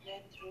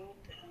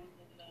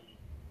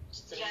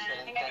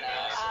 Strengthen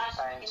us in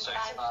times of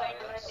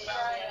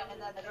trials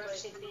and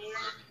adversity.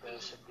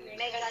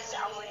 Make us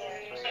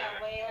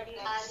aware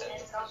that sin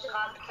is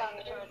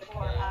conquered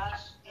for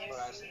us.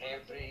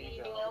 every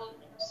evil,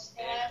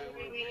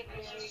 every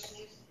weakness,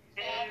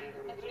 every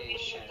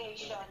limitation,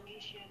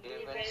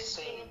 even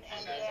sin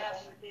and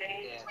death,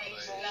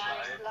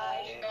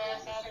 life and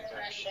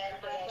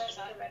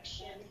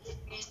resurrection.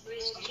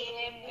 With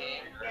him,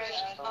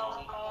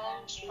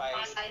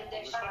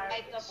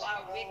 despite of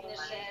our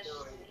weaknesses,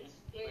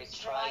 we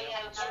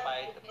triumph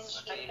in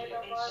spite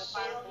of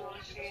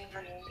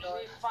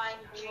we find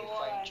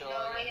joy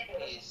and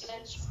peace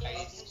in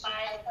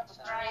spite of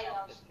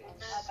trials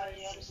and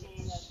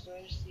adversities.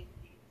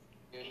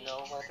 You know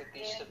what it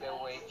is to be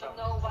away from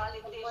Know what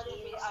it is to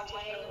be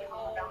away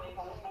from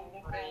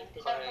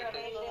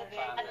separated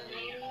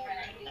family.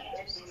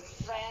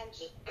 friends,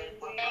 pray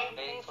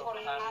for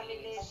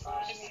families,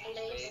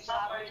 displaced,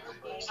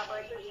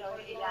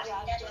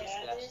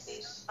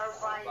 injustice, or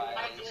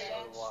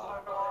violence,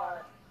 or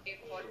war. Pray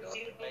For those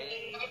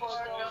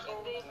who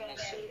live in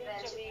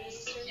injuries,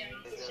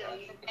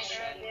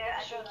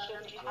 addiction to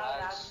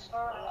drugs,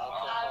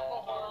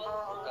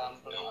 alcohol,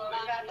 gambling,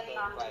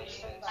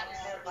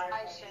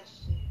 vices.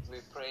 We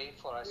pray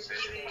for our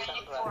sisters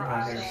and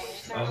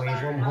Brothers brothers away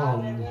from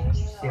home,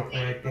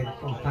 separated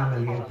from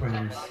family and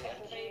friends,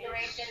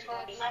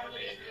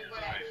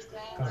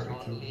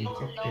 currently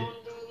rejected,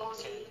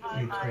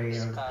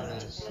 betrayal of God,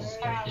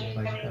 protected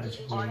by God's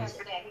grace,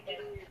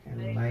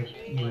 and like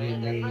you we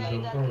may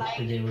go forth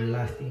to the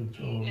everlasting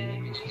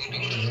joys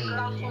of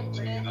our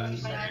heavenly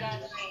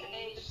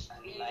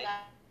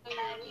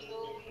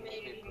Lord. may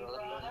be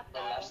brought the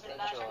lasting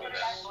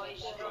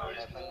joys of our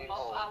heavenly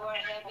home, Our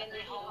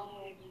heavenly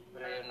home,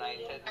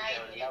 reunited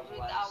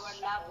with our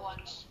loved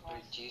ones,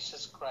 with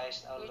Jesus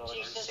Christ our Lord and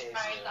Jesus Savior.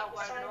 Christ,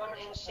 our Lord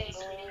and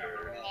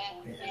Savior.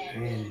 Amen.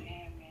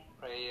 Amen.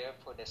 Prayer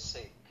for the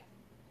sick.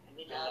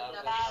 Beloved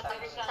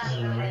Beloved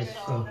San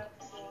Lorenzo,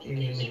 in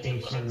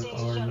imitation of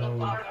our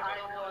Lord,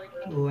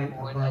 who went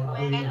about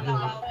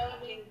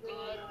doing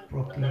good,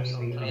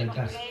 proclaiming the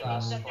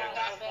gospel,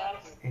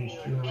 and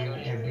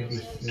curing every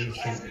disease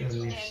and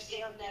illness,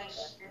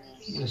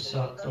 You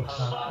sought to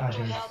help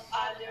others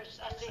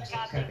as a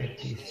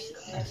catechist,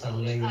 as a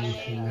lay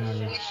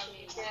missionary.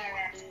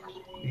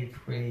 We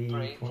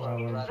pray for our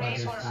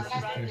brothers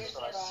and sisters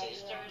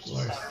who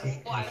are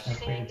sick and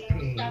suffering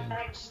pain,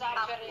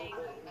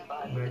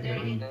 whether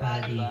in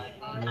body,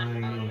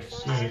 mind, or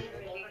spirit,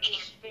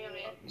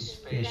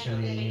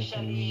 especially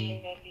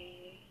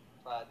mentally.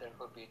 Father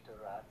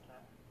Hobiturata.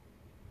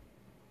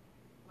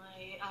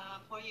 My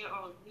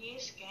 4-year-old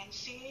niece,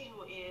 Kenzie,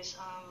 who is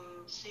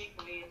sick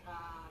with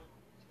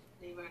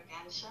liver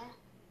cancer.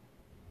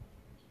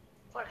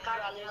 For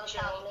Cardinal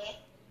Tagle.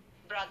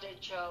 Brother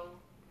Joe.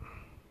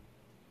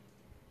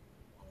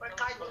 For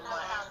Cardinal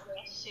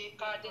Tagle.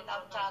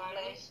 Cardinal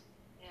Tagle.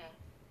 Yeah.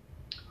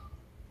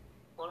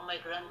 For my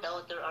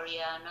granddaughter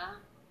Ariana.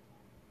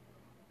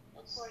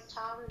 For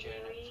Tom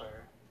Leary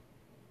Jennifer.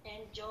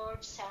 and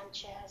George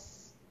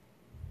Sanchez.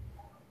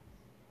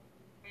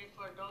 Pray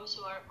for those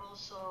who are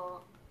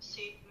also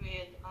sick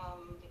with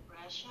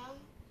depression,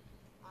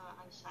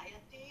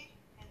 anxiety,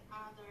 and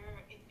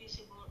other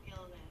invisible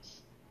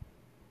illness.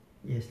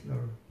 Yes,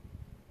 Lord.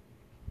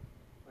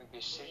 We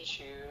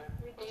beseech you,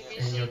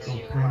 And your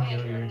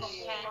companions,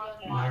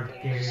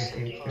 martyrs,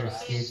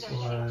 intercede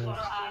for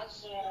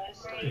us,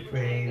 to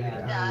pray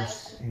with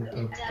us, and to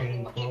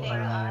obtain for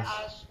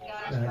us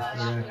God's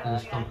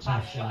miraculous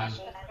compassion,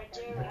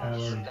 that our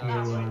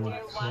dear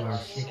ones who are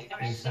sick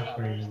and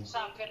suffering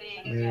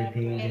may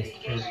regain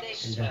the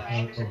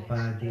strength and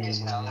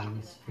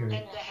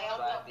the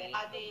health of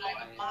body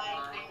and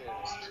mind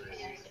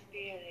and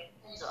spirit.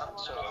 so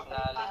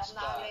acknowledge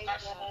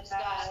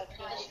God,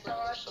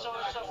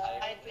 Source of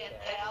life and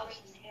health,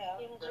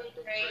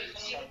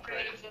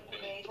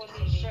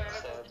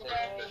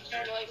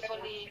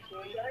 joyfully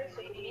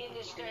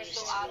minister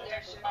to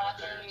others,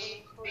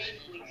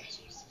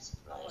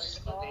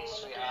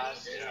 we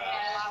ask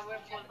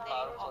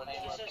powerful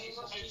name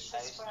of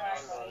Jesus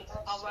Christ,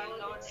 our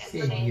Lord and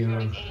Savior,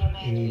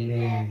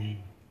 Amen.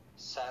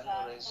 San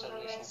Lorenzo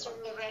Ruiz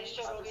Novena.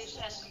 Lorenzo Ruiz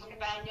and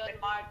companion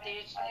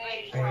martyrs,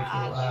 pray Pray for for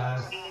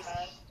us. us.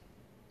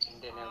 In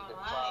the name of the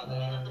Father,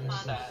 and of the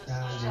Son,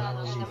 Son,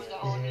 and of the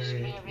Holy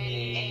Spirit. Amen.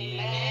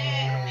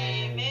 Amen.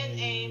 Amen.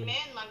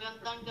 Amen.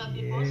 Magandang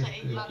gabi po Yes, sa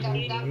inyo.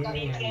 Magandang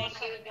gabi Yes. po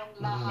sa inyong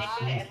Yes, lahat.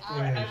 sisters.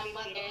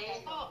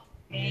 Salamat po.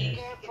 Yes.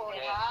 Careful,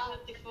 ha?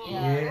 Beautiful.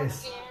 Yes.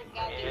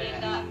 Kain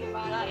na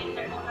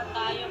muna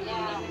tayo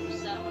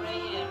sa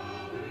prayer.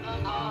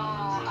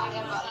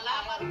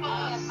 Salamat po.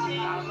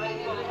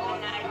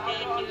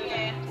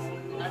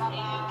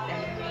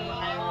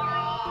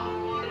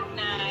 Good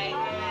night.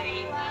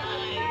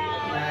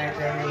 Good night,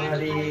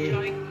 everybody.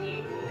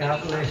 God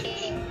bless.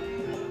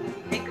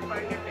 Thank you for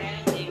your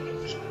blessing.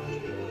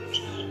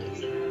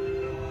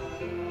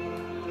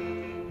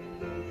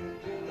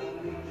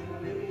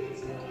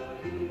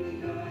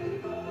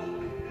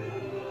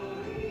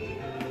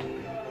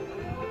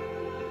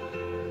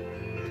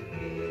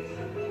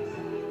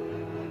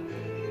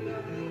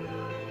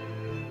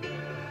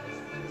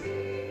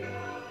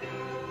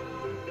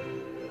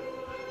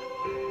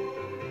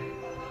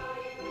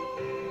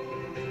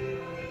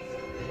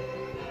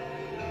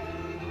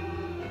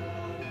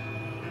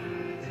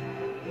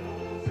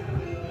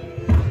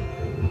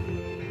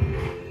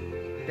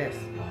 Test.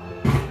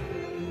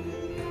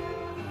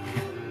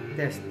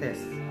 Test,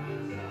 test.